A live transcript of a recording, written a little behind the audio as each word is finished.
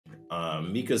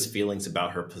Mika's feelings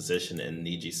about her position in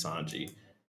Nijisanji,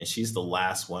 and she's the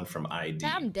last one from ID.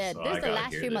 I'm dead. So This is the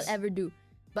last stream I'll ever do.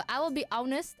 But I will be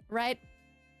honest, right?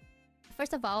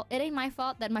 First of all, it ain't my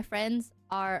fault that my friends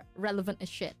are relevant as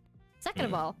shit. Second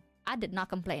of all, I did not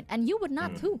complain, and you would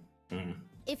not too.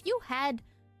 If you had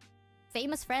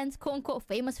famous friends, quote unquote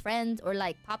famous friends, or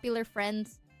like popular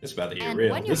friends, this is about to be and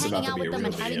real. when you're hanging out with them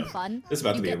and having fun, this is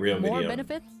about to be a real more video.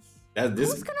 benefits.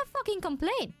 Who's gonna fucking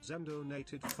complain?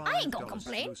 I ain't gonna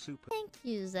complain. Thank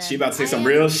you, Zen. She about to say some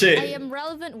real shit. I am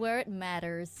relevant where it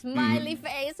matters. Smiley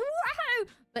face. Wow.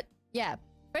 But yeah,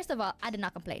 first of all, I did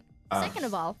not complain. Second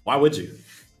of all, why would you?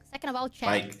 Second of all,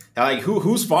 chat. Like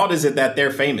whose fault is it that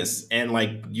they're famous and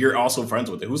like you're also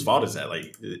friends with it? Whose fault is that?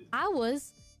 Like, I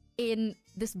was in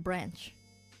this branch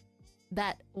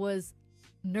that was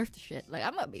nerfed to shit. Like,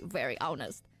 I'm gonna be very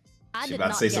honest. I did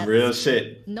not say some real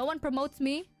shit. No one promotes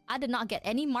me. I did not get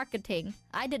any marketing.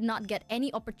 I did not get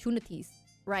any opportunities,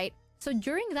 right? So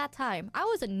during that time, I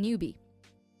was a newbie.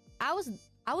 I was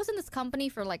in this company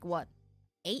for like what?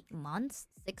 8 months?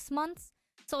 6 months?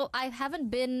 So I haven't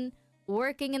been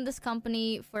working in this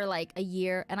company for like a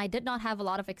year, and I did not have a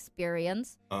lot of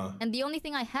experience. And the only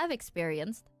thing I have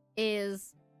experienced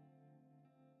is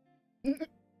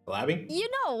collabing? You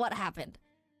know what happened,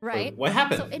 right? Wait, what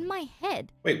happened? So in my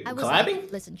head, I was collabing?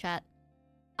 Like, listen, chat.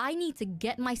 I need to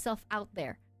get myself out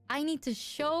there. I need to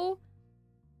show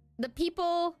the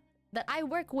people that I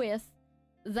work with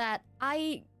that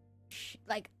I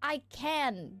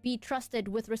can be trusted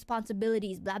with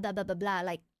responsibilities, blah, blah, blah, blah, blah.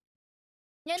 Like,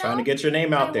 you know, trying to get your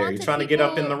name out there. You're trying to get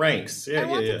up in the ranks. Yeah, I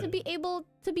wanted to be able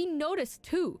to be noticed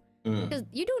too. Because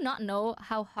you do not know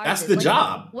how hard that's the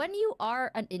job. When you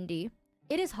are an indie,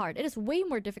 it is hard. It is way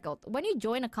more difficult. When you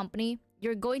join a company,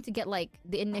 you're going to get like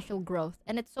the initial growth,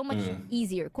 and it's so much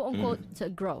easier, quote unquote, to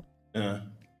grow.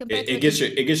 It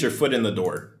gets your foot in the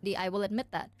door. I will admit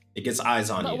that. It gets eyes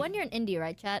on you. But when you're an indie,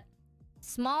 right, chat?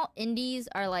 Small indies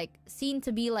are like seen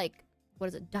to be like, what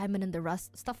is it, diamond in the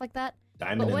rust, stuff like that.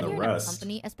 Diamond in the rust. But when you're in a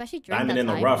company, especially during diamond that in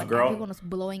time, the rough, when girl. Everyone was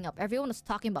blowing up. Everyone was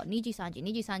talking about Nijisanji,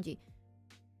 Nijisanji.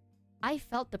 I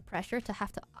felt the pressure to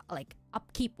have to like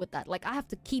upkeep with that. Like I have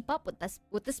to keep up with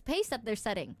this pace that they're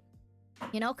setting.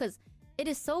 You know, because it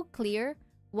is so clear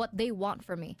what they want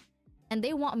from me, and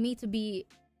they want me to be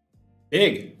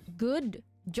big, good,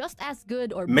 just as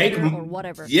good or better or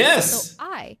whatever. Yes. So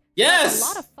I had a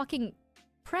lot of fucking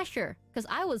pressure because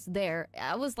I was there.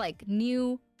 I was like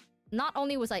new. Not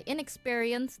only was I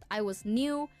inexperienced, I was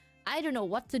new. I don't know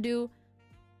what to do,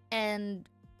 and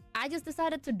I just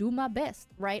decided to do my best,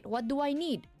 right? What do I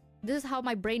need? This is how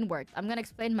my brain works. I'm gonna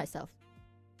explain myself.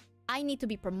 I need to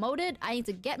be promoted. I need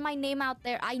to get my name out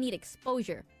there. I need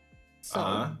exposure.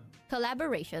 So,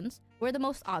 collaborations were the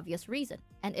most obvious reason.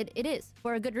 And it is,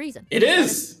 for a good reason. It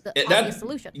is! The obvious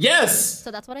solution. Yes!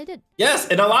 So that's what I did. Yes,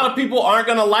 and a lot of people aren't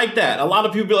gonna like that. A lot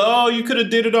of people be like, oh, you could have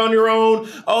did it on your own.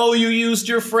 Oh, you used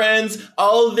your friends.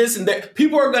 Oh, this and that.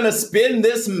 People are gonna spin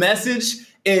this message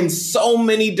in so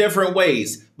many different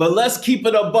ways. But let's keep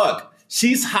it a buck.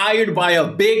 She's hired by a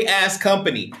big ass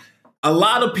company. A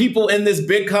lot of people in this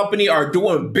big company are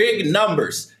doing big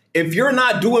numbers. If you're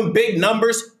not doing big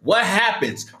numbers, what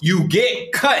happens? You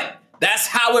get cut. That's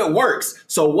how it works.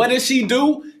 So what does she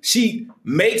do? She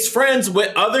makes friends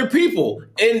with other people.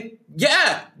 And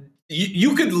yeah,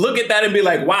 you could look at that and be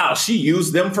like, wow, she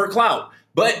used them for clout.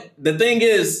 But the thing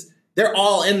is, they're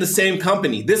all in the same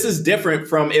company. This is different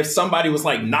from if somebody was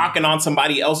like knocking on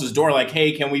somebody else's door like,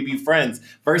 hey, can we be friends?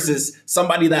 Versus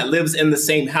somebody that lives in the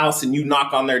same house and you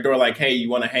knock on their door like, hey, you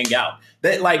want to hang out?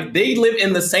 That like they live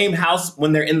in the same house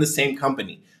when they're in the same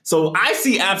company. So I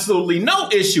see absolutely no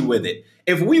issue with it.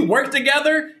 If we work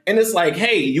together and it's like,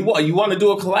 hey, you want to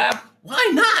do a collab?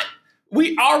 Why not?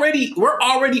 We're already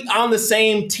on the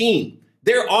same team.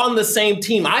 They're on the same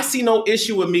team. I see no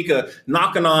issue with Mika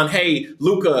knocking on, hey,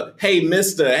 Luca, hey,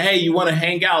 Mister, hey, you want to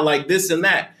hang out like this and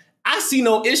that. I see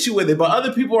no issue with it, but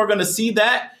other people are going to see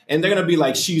that and they're going to be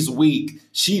like, she's weak.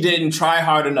 She didn't try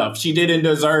hard enough. She didn't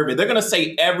deserve it. They're going to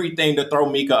say everything to throw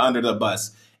Mika under the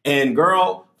bus. And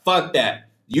girl, fuck that.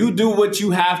 You do what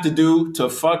you have to do to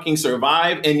fucking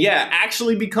survive. And yeah,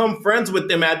 actually become friends with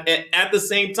them at the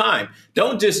same time.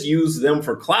 Don't just use them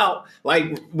for clout.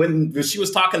 Like when she was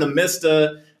talking to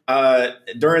Mista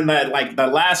during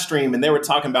that last stream and they were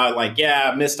talking about like,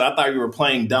 yeah, Mista, I thought you were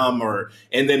playing dumb.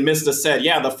 And then Mista said,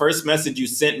 yeah, the first message you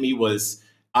sent me was,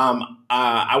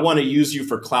 I want to use you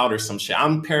for clout or some shit.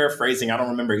 I'm paraphrasing. I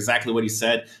don't remember exactly what he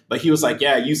said, but he was like,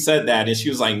 yeah, you said that. And she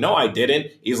was like, no, I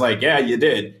didn't. He's like, yeah, you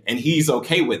did. And he's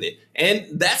okay with it.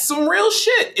 And that's some real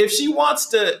shit. If she wants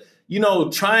to, you know,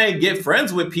 try and get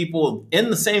friends with people in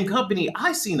the same company,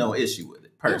 I see no issue with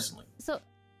it. personally. Yeah. So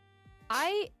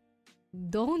I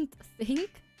don't think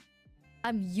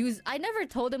I never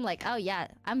told him like, oh yeah,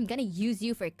 I'm gonna use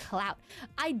you for clout.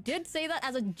 I did say that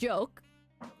as a joke.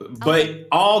 But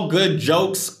all good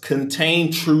jokes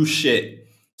contain true shit.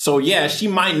 So yeah, she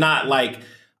might not like,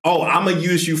 oh, I'm gonna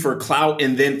use you for clout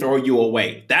and then throw you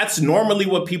away. That's normally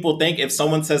what people think if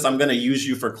someone says, I'm gonna use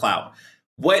you for clout.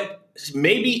 What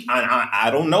maybe,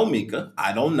 I don't know, Mika.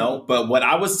 I don't know. But what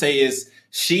I would say is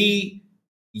she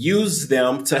used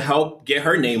them to help get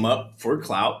her name up for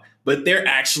clout, but they're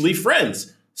actually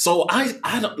friends. So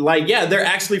I don't like, yeah, they're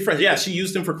actually friends. Yeah, she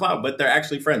used them for clout, but they're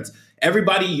actually friends.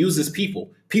 Everybody uses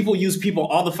people. People use people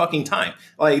all the fucking time.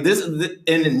 Like this,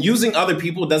 and using other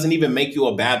people doesn't even make you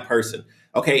a bad person.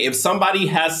 Okay, if somebody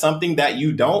has something that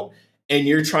you don't, and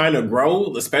you're trying to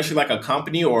grow, especially like a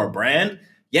company or a brand,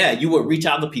 yeah, you would reach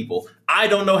out to people. I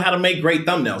don't know how to make great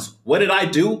thumbnails. What did I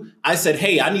do? I said,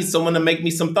 hey, I need someone to make me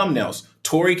some thumbnails.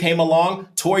 Tori came along.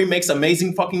 Tori makes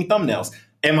amazing fucking thumbnails.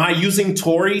 Am I using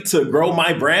Tori to grow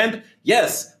my brand?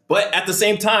 Yes, but at the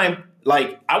same time,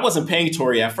 like, I wasn't paying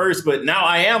Tori at first, but now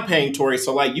I am paying Tori.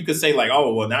 So like, you could say like,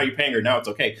 oh, well, now you're paying her. Now it's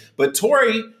okay. But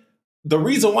Tori, the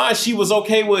reason why she was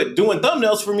okay with doing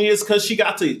thumbnails for me is because she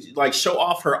got to like show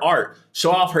off her art,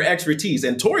 show off her expertise.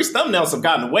 And Tori's thumbnails have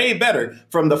gotten way better.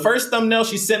 From the first thumbnail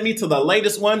she sent me to the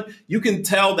latest one, you can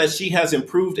tell that she has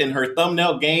improved in her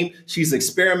thumbnail game. She's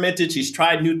experimented. She's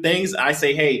tried new things. I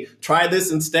say, hey, try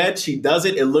this instead. She does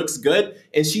it. It looks good.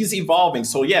 And she's evolving.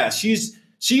 So yeah, she's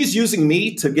using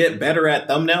me to get better at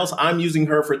thumbnails. I'm using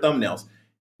her for thumbnails.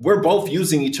 We're both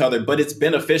using each other, but it's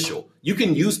beneficial. You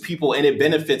can use people and it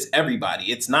benefits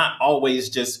everybody. It's not always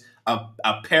just a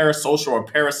parasocial or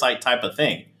parasite type of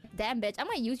thing. Damn, bitch, I'm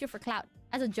gonna use you for clout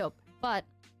as a joke. But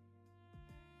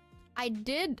I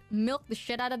did milk the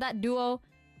shit out of that duo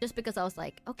just because I was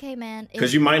like, okay, man.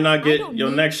 Because you might not get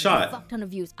your next shot. A fuck ton of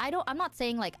views. I'm not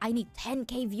saying like I need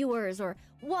 10K viewers or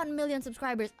 1 million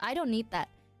subscribers. I don't need that.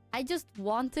 I just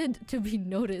wanted to be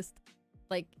noticed.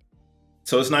 Like,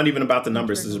 so it's not even about the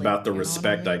numbers, it's about the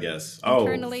respect, I guess. Oh,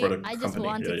 for the I just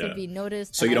wanted to be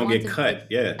noticed. So you don't get cut,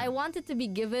 yeah. I wanted to be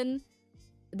given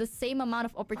the same amount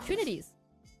of opportunities.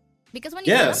 Because when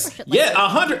you yes, yeah,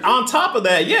 100 on top of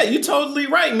that, yeah, you're totally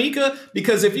right, Mika.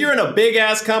 Because if you're in a big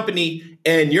ass company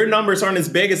and your numbers aren't as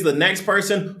big as the next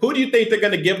person, who do you think they're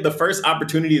going to give the first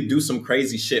opportunity to do some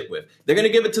crazy shit with? They're going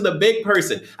to give it to the big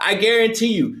person. I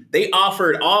guarantee you, they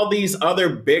offered all these other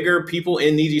bigger people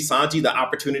in Nijisanji the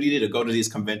opportunity to go to these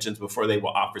conventions before they will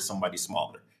offer somebody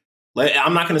smaller.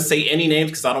 I'm not going to say any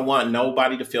names because I don't want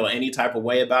nobody to feel any type of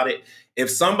way about it. If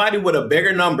somebody with a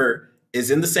bigger number is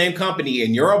in the same company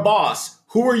and you're a boss,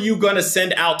 who are you going to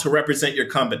send out to represent your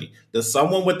company? Does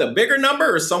someone with a bigger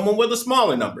number or someone with a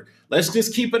smaller number? Let's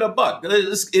just keep it a buck.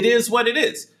 It is what it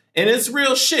is. And it's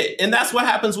real shit. And that's what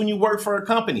happens when you work for a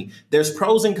company. There's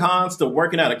pros and cons to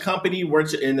working at a company,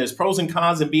 and there's pros and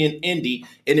cons in being indie.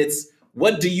 And it's,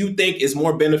 what do you think is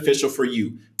more beneficial for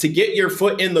you? To get your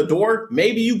foot in the door,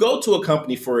 maybe you go to a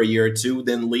company for a year or two,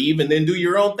 then leave and then do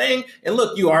your own thing. And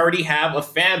look, you already have a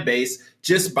fan base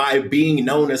just by being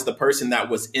known as the person that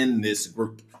was in this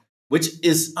group, which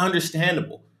is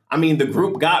understandable. I mean, the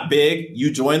group got big,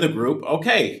 you joined the group,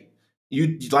 okay.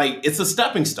 You like, it's a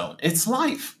stepping stone. It's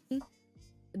life.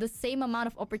 The same amount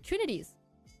of opportunities.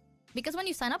 Because when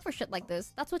you sign up for shit like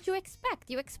this, that's what you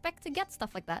expect. You expect to get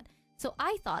stuff like that. So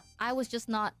I thought I was just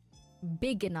not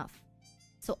big enough.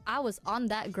 So I was on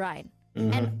that grind.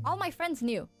 And all my friends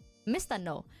knew. Mr.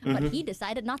 No. But he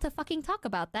decided not to fucking talk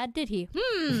about that, did he?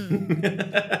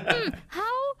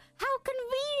 How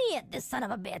convenient, this son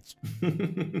of a bitch.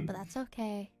 But that's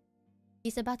okay.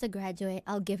 He's about to graduate.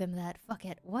 I'll give him that. Fuck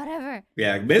it. Whatever.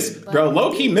 Yeah, bro,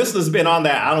 low-key, Mister's been on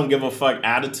that I don't give a fuck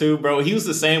attitude, bro. He was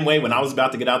the same way when I was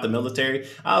about to get out the military.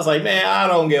 I was like, man, I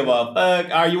don't give a fuck.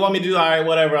 All right, you want me to do? All right,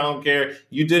 whatever. I don't care.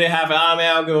 You did it half an hour,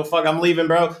 man. I don't give a fuck. I'm leaving,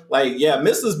 bro. Like, yeah,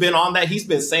 Mister's been on that. He's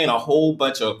been saying a whole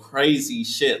bunch of crazy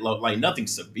shit. Like, nothing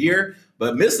severe.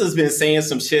 But Mister's been saying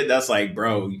some shit that's like,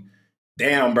 bro,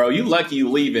 damn, bro, you lucky you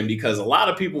leaving, because a lot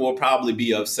of people will probably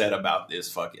be upset about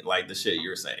this fucking, like, the shit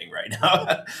you're saying right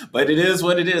now. But it is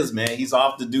what it is, man. He's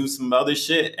off to do some other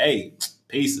shit. Hey,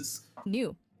 pieces.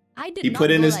 New. He put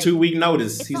in his 2-week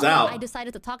notice. He's out. I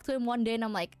decided to talk to him one day and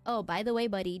I'm like, oh, by the way,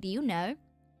 buddy, do you know?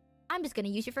 I'm just going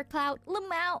to use you for clout.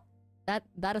 Lamau.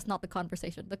 That is not the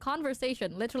conversation. The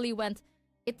conversation literally went,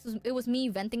 it was me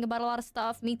venting about a lot of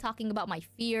stuff, me talking about my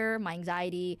fear, my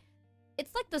anxiety.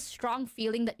 It's like the strong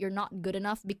feeling that you're not good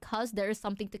enough because there is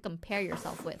something to compare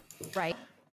yourself with, right?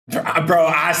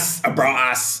 I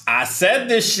said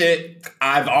this shit.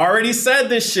 I've already said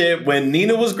this shit. When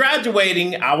Nina was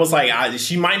graduating, I was like,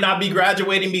 she might not be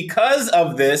graduating because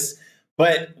of this,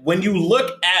 but when you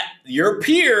look at your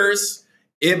peers,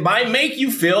 it might make you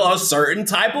feel a certain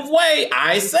type of way.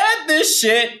 I said this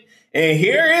shit, and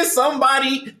here is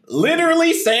somebody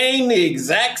literally saying the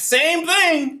exact same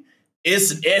thing.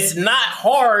 It's not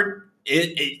hard.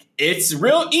 It's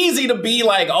real easy to be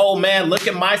like, oh man, look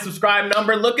at my subscribe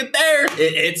number, look at theirs.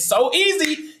 It's so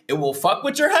easy. It will fuck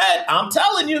with your head. I'm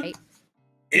telling you. Right.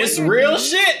 It's real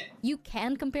shit. You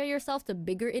can compare yourself to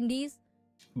bigger indies.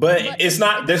 But it's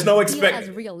not, there's no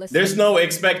expectation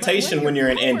when you're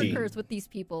an indie. With these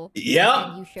people. Yep.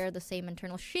 And you share the same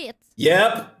internal shit.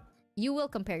 Yep. You will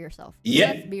compare yourself.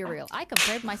 Yep. Let's be real. I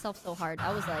compared myself so hard.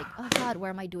 I was like, oh God, where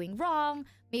am I doing wrong?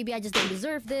 Maybe I just don't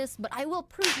deserve this, but I will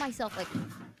prove myself. Like,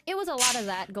 it was a lot of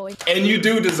that going. And you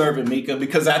do deserve it, Mika,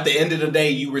 because at the end of the day,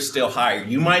 you were still hired.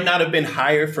 You might not have been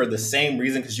hired for the same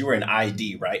reason because you were an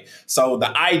ID, right? So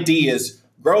the ID is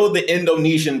grow the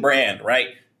Indonesian brand, right?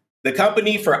 The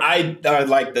company for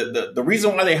the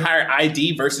reason why they hire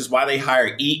ID versus why they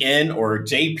hire EN or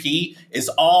JP is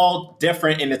all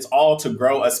different, and it's all to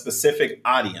grow a specific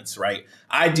audience, right?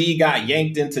 ID got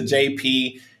yanked into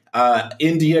JP.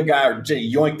 India got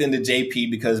yoinked into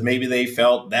JP because maybe they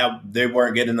felt that they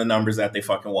weren't getting the numbers that they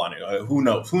fucking wanted. Who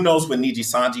knows? Who knows what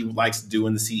Nijisanji likes to do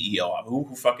in the CEO?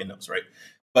 Who fucking knows, right?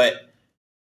 But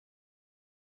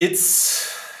it's...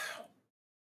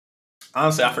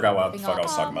 Honestly, I forgot what the fuck I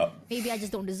was talking about. Maybe I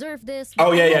just don't deserve this.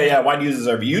 Oh, yeah. Why do you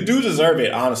deserve it? You do deserve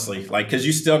it, honestly. Like, because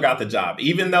you still got the job.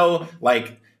 Even though,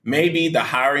 like, maybe the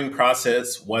hiring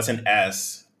process wasn't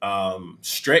as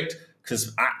strict.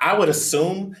 Because I would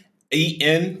assume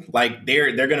EN, like,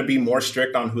 they're going to be more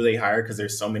strict on who they hire because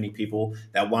there's so many people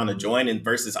that want to join, and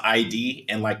versus ID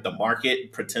and, like, the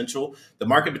market potential. The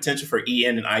market potential for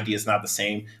EN and ID is not the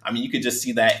same. I mean, you could just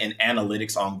see that in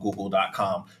analytics on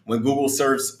Google.com. When Google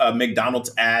serves a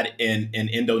McDonald's ad in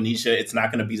Indonesia, it's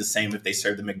not going to be the same if they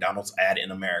serve the McDonald's ad in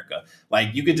America.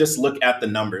 Like, you could just look at the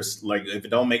numbers. Like, if it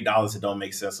don't make dollars, it don't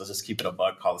make sense. Let's just keep it a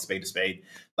buck, call a spade a spade.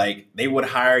 Like, they would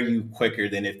hire you quicker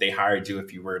than if they hired you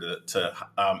if you were to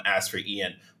ask for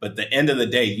EN. But at the end of the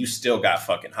day, you still got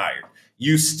fucking hired.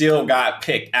 You still got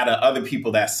picked out of other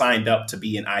people that signed up to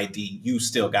be an ID. You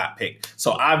still got picked.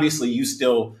 So obviously you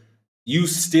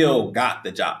still got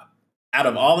the job. Out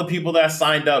of all the people that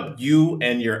signed up, you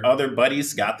and your other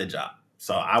buddies got the job.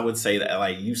 So I would say that,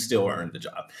 like, you still earned the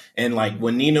job. And, like,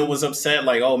 when Nina was upset,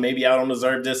 like, oh, maybe I don't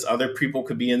deserve this, other people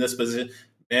could be in this position,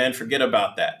 man, forget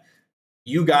about that.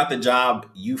 You got the job.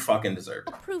 You fucking deserve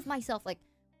it. I'll prove myself. Like,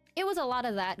 it was a lot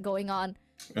of that going on.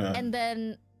 And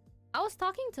then I was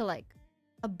talking to, like,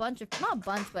 a bunch of, not a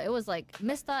bunch, but it was, like,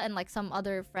 Mista and, like, some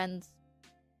other friends.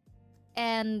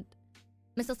 And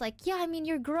Mista's like, yeah, I mean,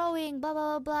 you're growing, blah,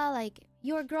 blah, blah, blah. Like,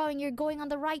 you're growing. You're going on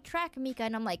the right track, Mika.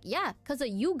 And I'm like, yeah, because of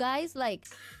you guys. Like,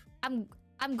 I'm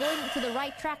going to the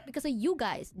right track because of you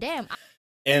guys. Damn.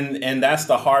 And that's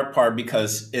the hard part,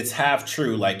 because it's half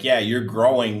true. Like, yeah, you're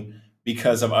growing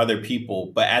because of other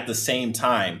people, but at the same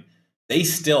time, they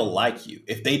still like you.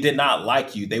 If they did not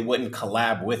like you, they wouldn't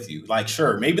collab with you. Like,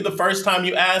 sure, maybe the first time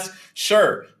you ask,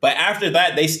 sure, but after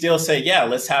that, they still say, yeah,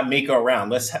 let's have Mika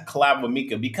around. Let's collab with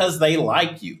Mika, because they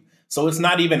like you. So it's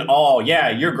not even all,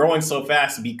 yeah, you're growing so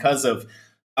fast because of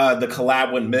the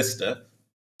collab with Mista.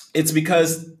 It's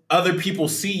because other people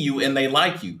see you and they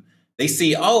like you. They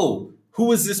see, oh,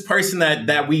 who is this person that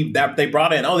they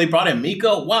brought in? Oh, they brought in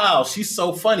Mika? Wow, she's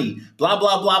so funny. Blah,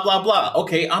 blah, blah, blah, blah.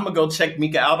 Okay, I'm going to go check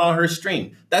Mika out on her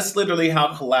stream. That's literally how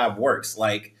collab works.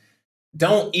 Like,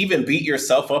 don't even beat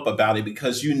yourself up about it,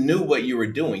 because you knew what you were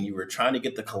doing. You were trying to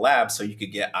get the collab so you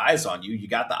could get eyes on you. You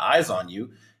got the eyes on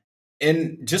you,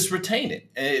 and just retain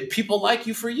it. People like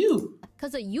you for you.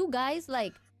 Because of you guys,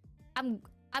 like,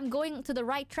 I'm going to the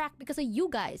right track because of you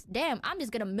guys. Damn, I'm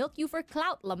just gonna milk you for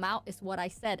clout, Lamau, is what I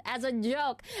said. As a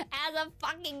joke. As a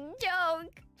fucking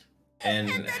joke.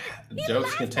 And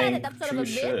jokes contain true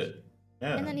shit.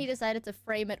 Yeah. And then he decided to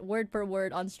frame it word per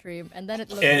word on stream. And then it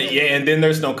looks and then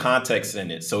there's no context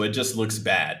in it. So it just looks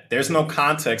bad. There's no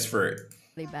context for it.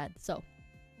 Really bad. So,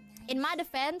 in my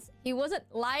defense, he wasn't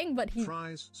lying, but he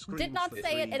did not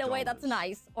say it in a way that's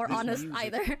nice or honest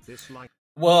either.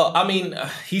 Well, I mean,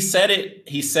 he said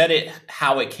it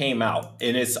how it came out,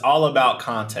 and it's all about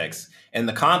context. And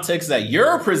the context that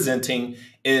you're presenting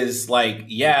is like,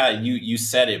 yeah, you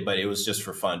said it, but it was just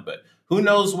for fun. But Who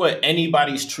knows what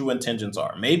anybody's true intentions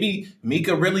are? Maybe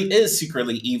Mika really is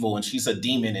secretly evil and she's a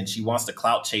demon and she wants to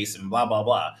clout chase and blah, blah,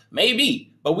 blah.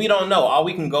 Maybe, but we don't know. All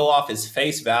we can go off is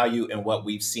face value and what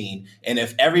we've seen. And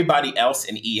if everybody else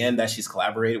in EN that she's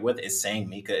collaborated with is saying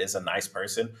Mika is a nice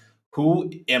person,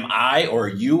 who am I or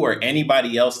you or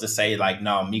anybody else to say like,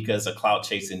 no, Mika is a clout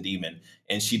chasing demon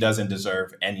and she doesn't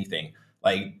deserve anything?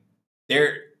 Like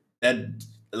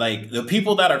the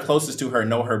people that are closest to her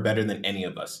know her better than any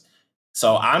of us.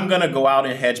 So I'm going to go out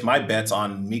and hedge my bets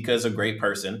on Mika is a great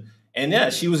person. And yeah,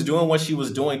 she was doing what she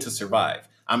was doing to survive.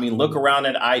 I mean, look around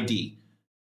at ID.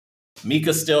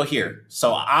 Mika's still here.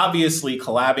 So obviously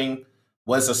collabing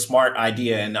was a smart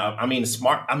idea. And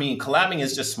collabing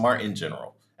is just smart in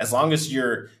general. As long as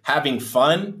you're having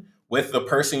fun with the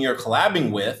person you're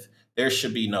collabing with, there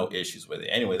should be no issues with it.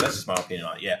 Anyway, that's just my opinion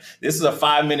on it. Yeah, this is a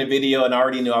 5-minute video, and I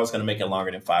already knew I was going to make it longer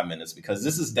than 5 minutes because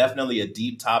this is definitely a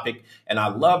deep topic, and I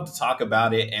love to talk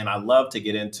about it, and I love to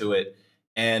get into it.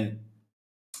 And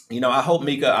I hope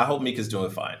Mika's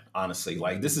doing fine. Honestly,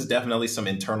 like this is definitely some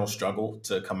internal struggle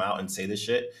to come out and say this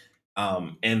shit.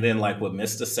 And then like what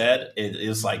Mista said, it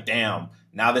is like, damn,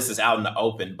 now this is out in the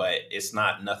open, but it's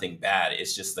not nothing bad.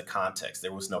 It's just the context.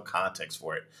 There was no context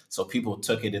for it. So people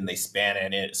took it and they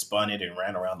spun it and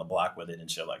ran around the block with it and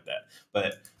shit like that.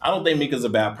 But I don't think Mika's a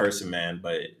bad person, man.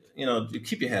 But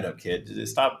keep your head up, kid.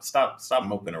 Just stop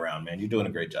moping around, man. You're doing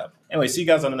a great job. Anyway, see you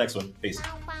guys on the next one. Peace.